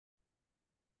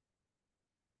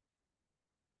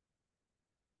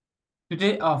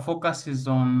Today, our focus is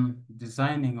on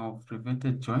designing of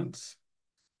riveted joints.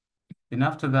 Then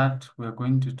after that, we're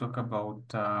going to talk about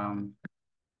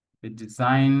the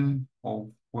design of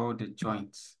welded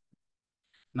joints.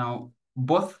 Now,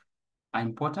 both are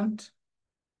important,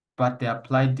 but they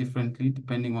apply differently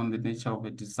depending on the nature of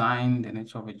a design, the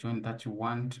nature of a joint that you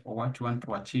want, or what you want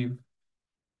to achieve.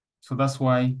 So that's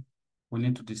why we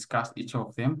need to discuss each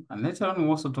of them. And later on,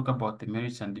 we'll also talk about the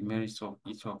merits and demerits of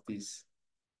each of these.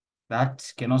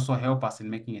 That can also help us in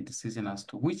making a decision as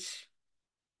to which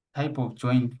type of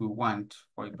joint we want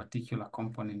for a particular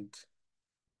component.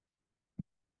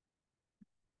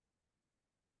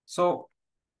 So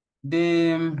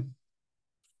when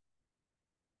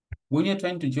you're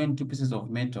trying to join two pieces of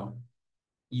metal,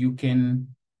 you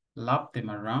can lap them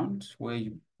around where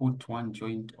you put one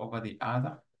joint over the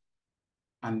other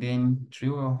and then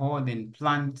drill a hole, then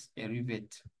plant a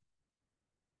rivet.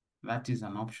 That is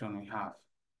an option we have.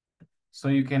 So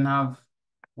you can have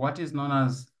what is known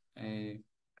as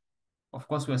of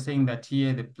course, we're saying that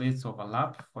here the plates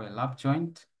overlap for a lap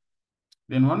joint.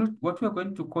 Then what we're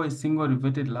going to call a single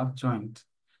riveted lap joint.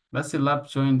 That's a lap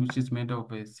joint which is made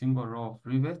of a single row of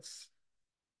rivets.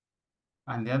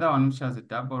 And the other one, which has a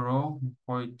double row, we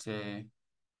call it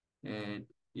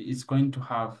it's going to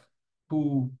have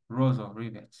 2 rows of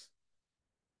rivets.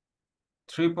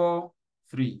 Triple,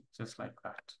 3, just like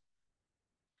that.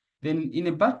 Then in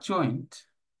a butt joint,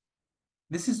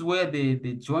 this is where the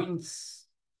joints,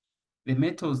 the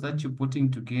metals that you're putting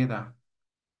together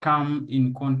come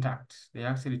in contact. They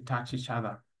actually touch each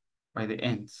other by the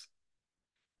ends.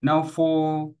 Now,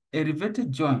 for a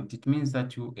riveted joint, it means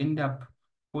that you end up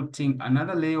putting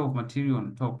another layer of material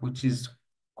on top, which is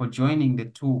conjoining the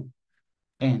two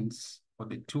ends or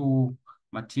the two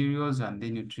materials, and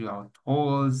then you drill out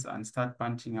holes and start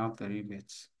punching out the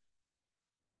rivets.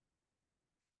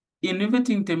 In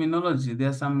riveting terminology, there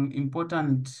are some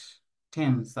important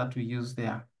terms that we use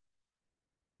there.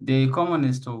 The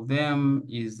commonest of them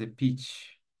is the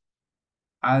pitch.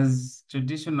 As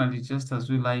traditionally, just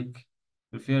as we like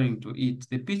referring to it,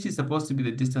 the pitch is supposed to be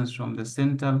the distance from the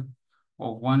center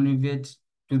of one rivet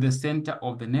to the center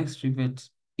of the next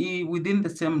rivet within the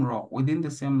same row, within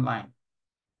the same line,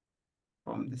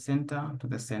 from the center to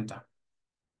the center.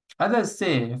 Others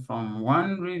say from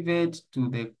one rivet to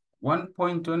the one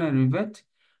point on a rivet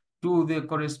to the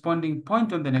corresponding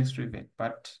point on the next rivet.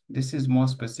 But this is more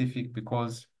specific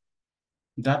because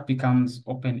that becomes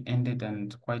open-ended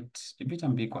and quite a bit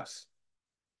ambiguous,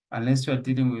 unless you're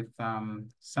dealing with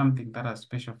something that has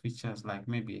special features like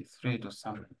maybe a thread or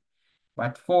something.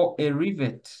 But for a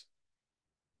rivet,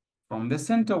 from the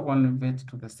center of one rivet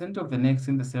to the center of the next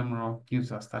in the same row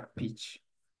gives us that pitch.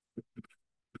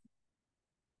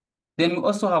 Then we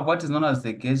also have what is known as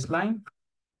the gauge line.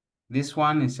 This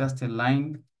one is just a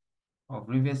line of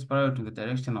rivets parallel to the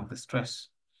direction of the stress,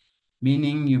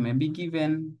 meaning you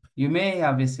may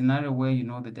have a scenario where you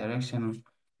know the direction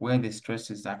where the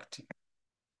stress is acting.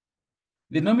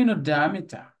 The nominal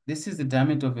diameter, this is the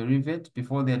diameter of a rivet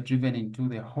before they're driven into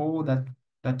the hole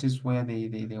that is where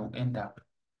they'll end up.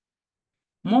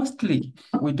 Mostly,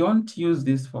 we don't use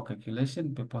this for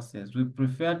calculation purposes. We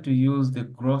prefer to use the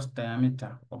gross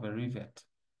diameter of a rivet.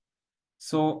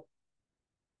 So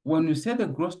when you say the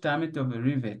gross diameter of a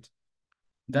rivet,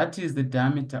 that is the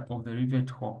diameter of the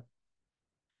rivet hole.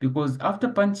 Because after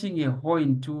punching a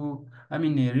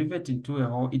rivet into a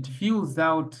hole, it fills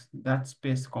out that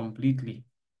space completely.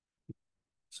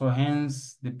 So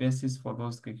hence the basis for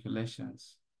those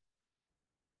calculations.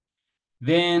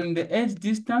 Then the edge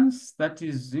distance, that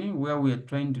is where we are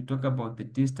trying to talk about the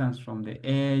distance from the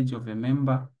edge of a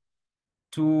member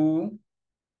to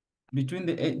between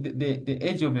the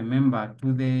edge of a member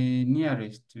to the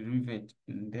nearest rivet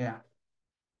in there,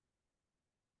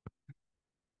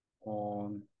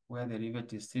 or where the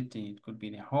rivet is sitting. It could be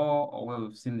in a hole or where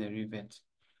we've seen the rivet.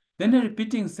 Then the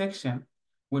repeating section,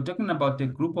 we're talking about a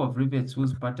group of rivets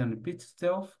whose pattern repeats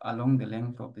itself along the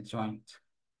length of the joint.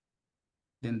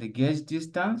 Then the gauge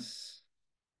distance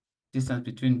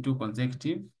between 2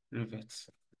 consecutive rivets.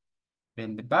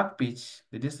 Then the back pitch,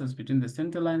 the distance between the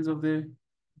center lines of 2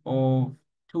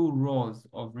 rows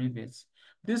of rivets.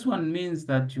 This one means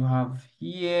that you have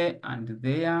here and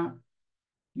there,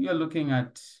 you're looking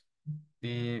at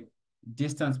the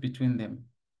distance between them.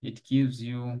 It gives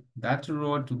you that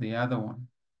row to the other one.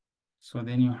 So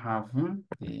then you have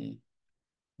the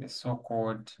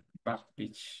so-called back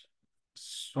pitch,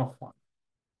 so forth.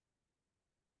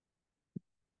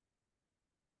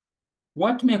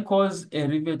 What may cause a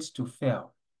rivet to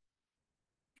fail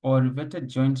or a riveted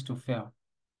joint to fail?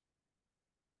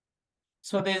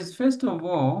 So there's first of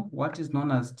all what is known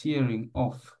as tearing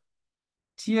off.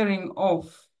 tearing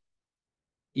off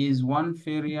is one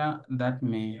failure that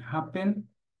may happen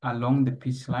along the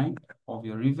pitch line of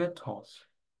your rivet hose.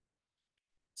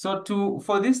 So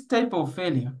for this type of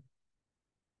failure,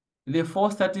 the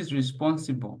force that is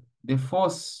responsible, the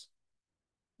force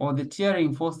or the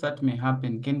tearing force that may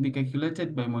happen can be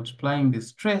calculated by multiplying the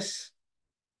stress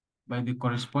by the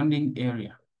corresponding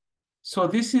area. So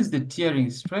this is the tearing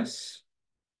stress.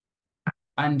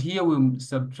 And here we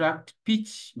subtract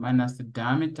pitch minus the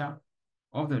diameter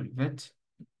of the rivet.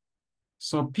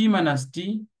 So P minus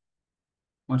D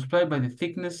multiplied by the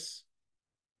thickness,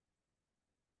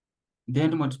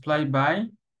 then multiplied by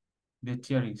the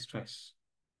tearing stress.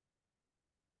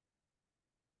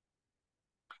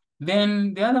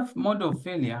 Then the other mode of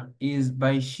failure is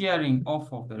by shearing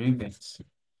off of the rivets,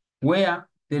 where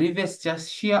the rivets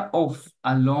just shear off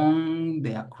along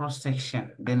their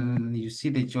cross-section. Then you see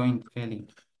the joint failing.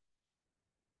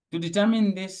 To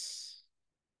determine this,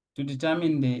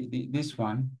 this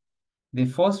one, the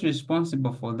force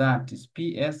responsible for that is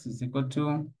PS is equal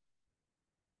to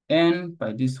N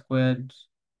by D squared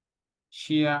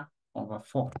shear over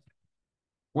 4,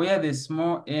 where the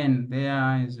small n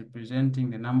there is representing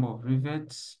the number of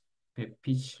rivets per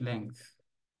pitch length.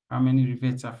 How many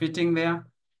rivets are fitting there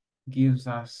gives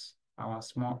us our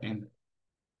small n.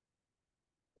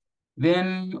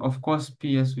 Then, of course,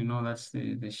 PS, we know that's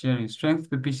the shearing strength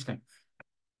per pitch length.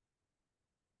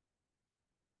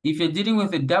 If you're dealing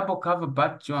with a double cover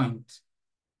butt joint,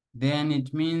 then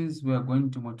it means we are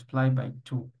going to multiply by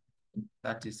 2.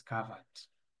 That is covered.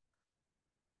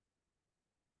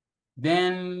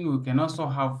 Then we can also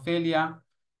have failure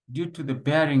due to the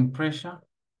bearing pressure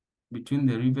between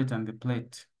the rivet and the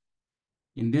plate.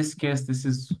 In this case, this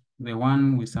is the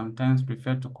one we sometimes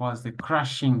prefer to call as the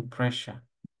crushing pressure.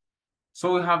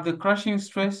 So we have the crushing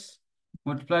stress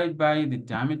multiplied by the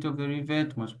diameter of the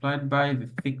rivet multiplied by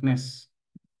the thickness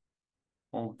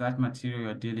of that material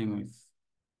you're dealing with.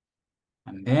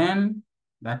 And then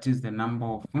that is the number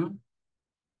of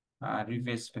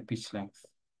rivets per pitch length.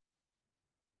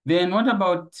 Then what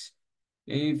about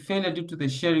a failure due to the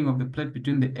shearing of the plate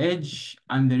between the edge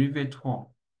and the rivet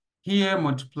hole? Here,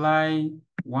 multiply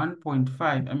 1.5.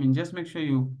 I mean, just make sure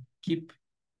you keep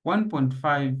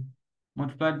 1.5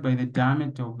 multiplied by the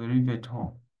diameter of the rivet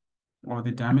hole or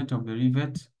the diameter of the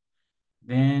rivet.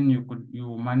 Then you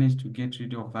will manage to get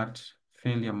rid of that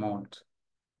failure mode.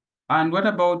 And what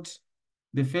about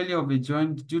the failure of a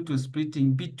joint due to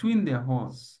splitting between the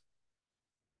holes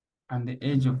and the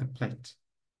edge of the plate?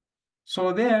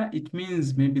 So there, it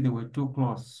means maybe they were too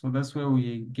close. So that's where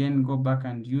we again go back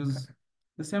and use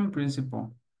the same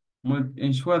principle. We'll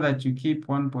ensure that you keep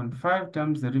 1.5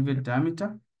 times the rivet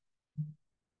diameter,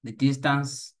 the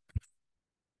distance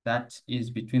that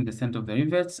is between the center of the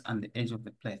rivets and the edge of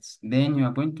the plates. Then you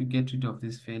are going to get rid of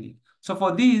this failure. So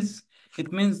for these,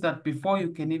 it means that before you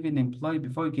can even employ,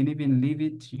 before you can even leave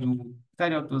it, you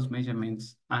carry out those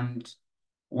measurements. And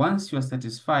once you are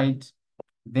satisfied,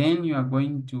 then you are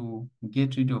going to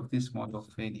get rid of this mode of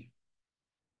failure.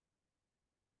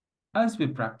 As we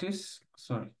practice,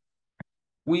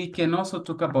 we can also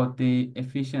talk about the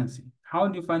efficiency. How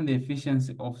do you find the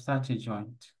efficiency of such a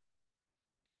joint?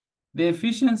 The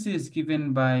efficiency is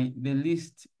given by the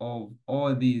list of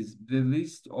all these, the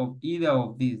list of either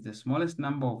of these, the smallest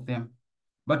number of them.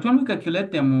 But when we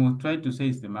calculate them, we'll try to say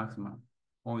it's the maximum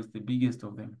or it's the biggest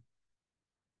of them.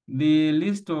 The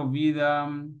list of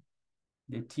either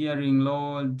the tearing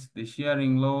load, the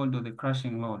shearing load, or the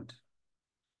crushing load,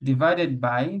 divided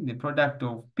by the product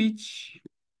of pitch,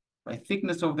 by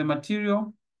thickness of the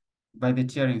material, by the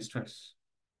tearing stress.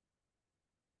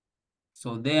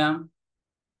 So there,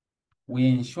 we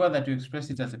ensure that we express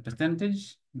it as a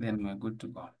percentage, then we're good to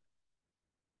go.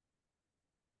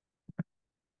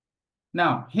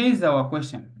 Now, here's our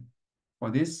question for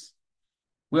this.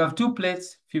 We have 2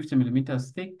 plates, 50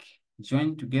 millimeters thick,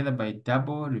 joined together by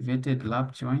double riveted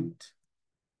lap joint.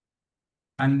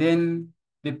 And then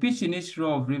the pitch in each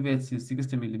row of rivets is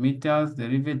 60 millimeters. The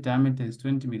rivet diameter is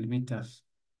 20 millimeters.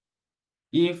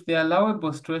 If the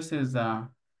allowable stresses are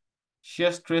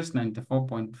shear stress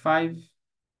 94.5,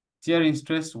 tearing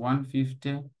stress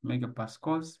 150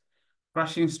 megapascals,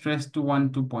 crushing stress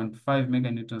 212.5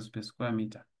 meganewtons per square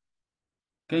meter.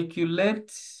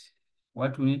 Calculate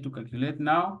what we need to calculate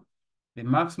now: the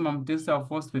maximum tensile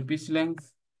force per pitch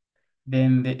length,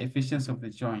 then the efficiency of the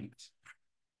joint.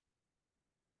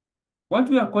 What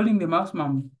we are calling the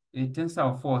maximum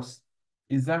tensile force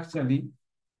is actually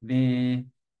the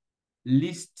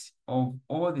list of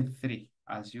all the 3,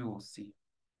 as you will see.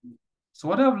 So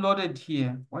what I've loaded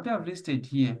here, what I've listed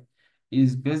here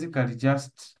is basically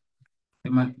just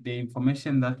the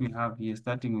information that we have here,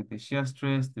 starting with the shear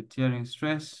stress, the tearing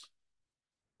stress.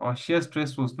 Our shear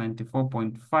stress was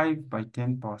 94.5 by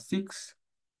 10 power 6.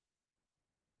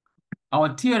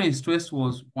 Our tearing stress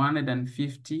was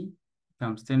 150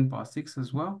 times 10 power 6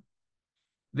 as well.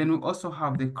 Then we also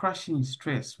have the crushing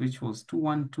stress, which was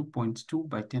 212.2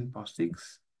 by 10 power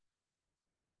 6.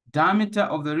 Diameter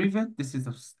of the rivet, this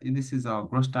is our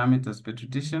gross diameter as per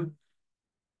tradition,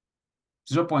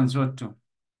 0.02.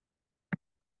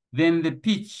 Then the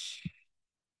pitch,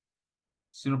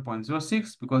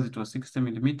 0.06 because it was 60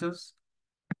 millimeters.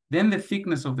 Then the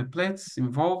thickness of the plates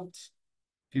involved,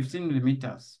 15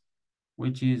 millimeters,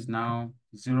 which is now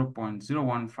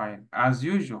 0.015. As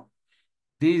usual,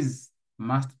 these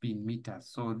must be in meters.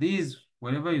 So these,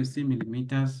 wherever you see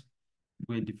millimeters,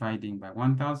 we're dividing by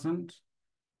 1,000.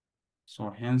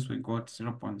 So hence we got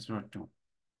 0.02.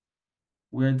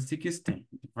 We had 60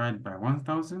 divided by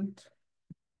 1,000,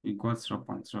 we got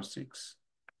 0.06.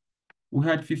 We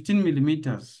had 15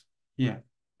 millimeters here,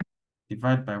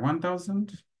 divided by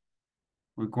 1,000,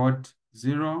 we got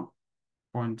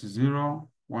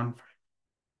 0.015,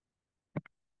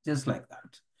 just like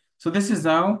that. So this is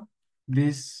how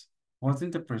this was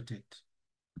interpreted.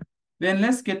 Then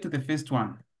let's get to the first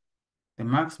one, the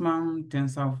maximum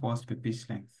tensile force per pitch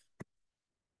length.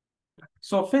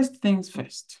 So first things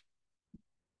first,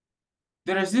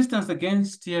 the resistance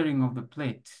against tearing of the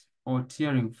plate or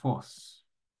tearing force.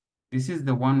 This is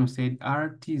the one who said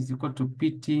RT is equal to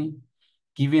PT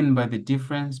given by the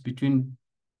difference between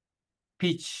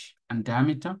pitch and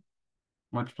diameter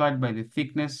multiplied by the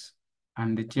thickness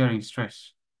and the tearing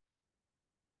stress.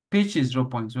 Pitch is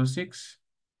 0.06.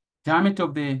 Diameter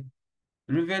of the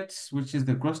rivets, which is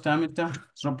the gross diameter,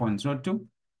 0.02.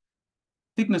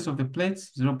 Thickness of the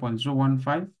plates,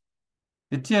 0.015.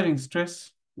 The tearing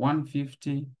stress,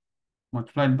 150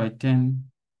 multiplied by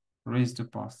 10 raised to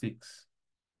power 6.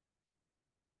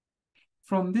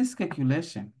 From this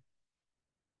calculation,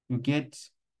 you get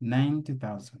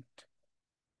 90,000.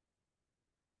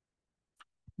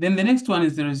 Then the next one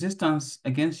is the resistance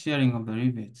against shearing of the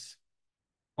rivets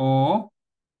or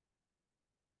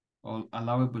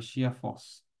allowable shear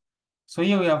force. So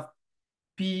here we have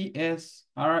PS,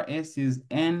 RS is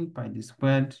N pi d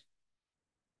squared,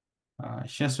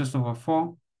 shear stress over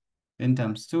 4, then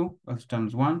times 2, or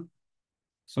times 1.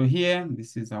 So here,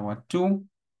 this is our 2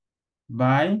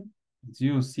 by, as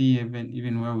you see,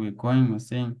 even where we're going, we're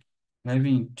saying we're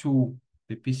having 2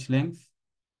 the pitch length.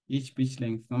 Each pitch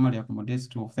length normally accommodates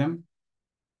 2 of them.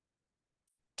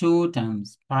 2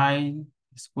 times pi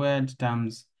squared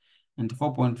times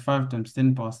 94.5 times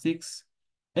 10 power 6.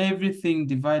 Everything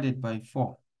divided by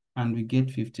 4. And we get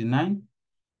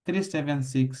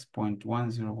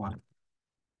 59,376.101.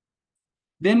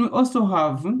 Then we also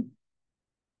have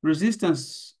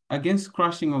resistance against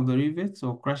crushing of the rivets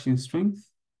or crushing strength.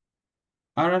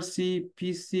 RC,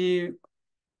 PC.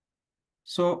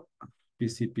 So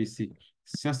PC.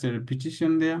 It's just a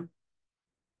repetition there.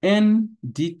 N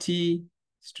dt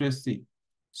stress C.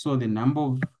 So the number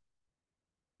of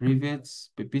rivets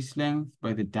per pitch length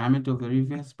by the diameter of the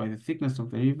rivets by the thickness of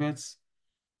the rivets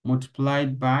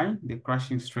multiplied by the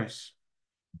crushing stress.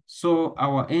 So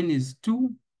our N is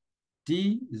 2,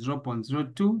 D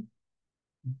 0.02,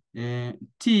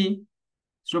 T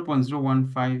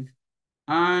 0.015,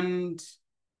 and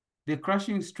the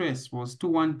crushing stress was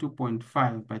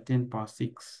 212.5 by 10 power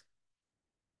 6.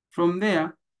 From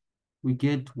there, we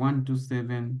get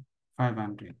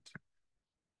 127,500.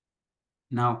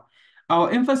 Now, our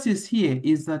emphasis here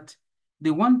is that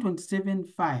the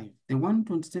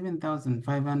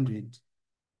 127,500,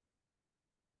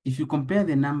 if you compare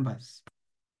the numbers,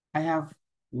 I have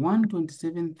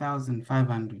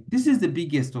 127,500. This is the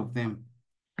biggest of them.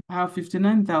 I have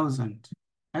 59,000.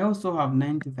 I also have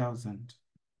 90,000.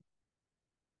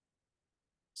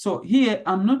 So here,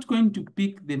 I'm not going to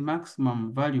pick the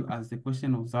maximum value as the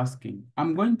question was asking.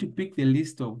 I'm going to pick the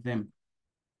list of them.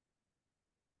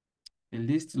 The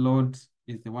least load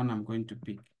is the one I'm going to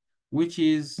pick, which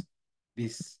is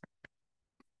this.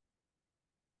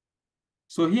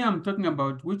 So here I'm talking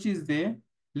about which is the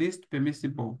least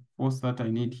permissible force that I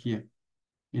need here.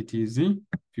 It is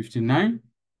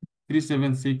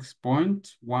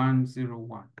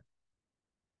 59,376.101.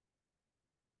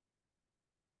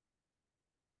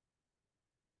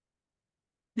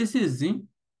 This is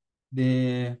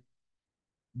the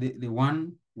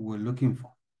one we're looking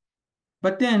for.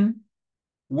 But then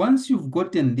once you've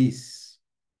gotten this,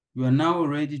 you are now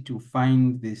ready to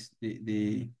find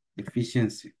the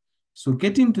efficiency. So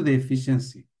getting to the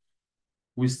efficiency,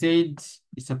 we said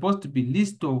it's supposed to be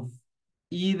list of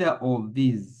either of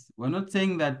these. We're not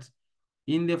saying that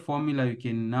In the formula, you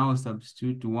can now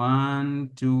substitute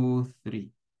 1, 2,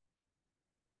 3.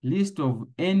 List of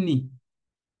any.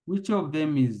 Which of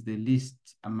them is the least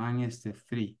amongst the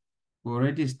three? We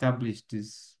already established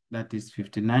this, that is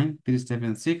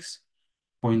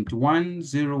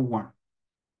 59,376.101.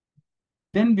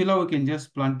 Then below, we can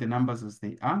just plug the numbers as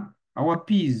they are. Our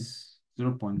P is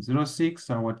 0.06,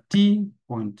 our T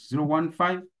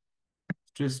 0.015,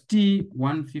 stress T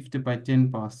 150 by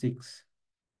 10 power 6.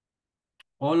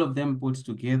 All of them put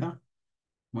together,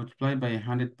 multiply by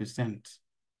 100%.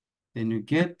 Then you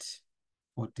get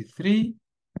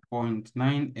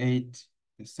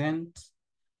 43.98%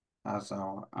 as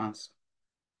our answer.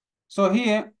 So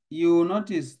here you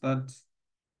notice that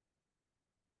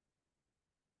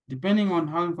depending on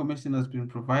how information has been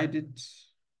provided,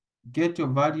 get your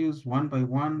values one by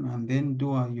one and then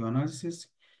do your analysis.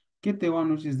 Get the one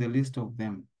which is the least of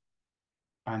them.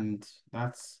 And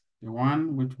that's the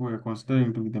one which we're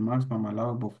considering to be the maximum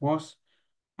allowable force.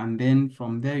 And then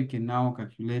from there, you can now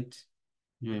calculate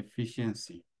your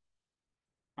efficiency.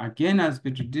 Again, as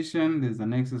per tradition, there's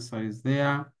an exercise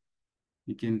there.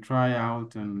 You can try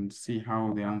out and see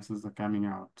how the answers are coming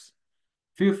out.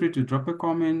 Feel free to drop a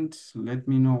comment. Let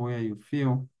me know where you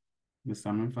feel there's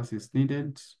some emphasis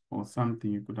needed or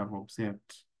something you could have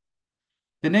observed.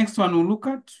 The next one we'll look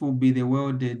at will be the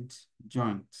welded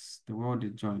joints,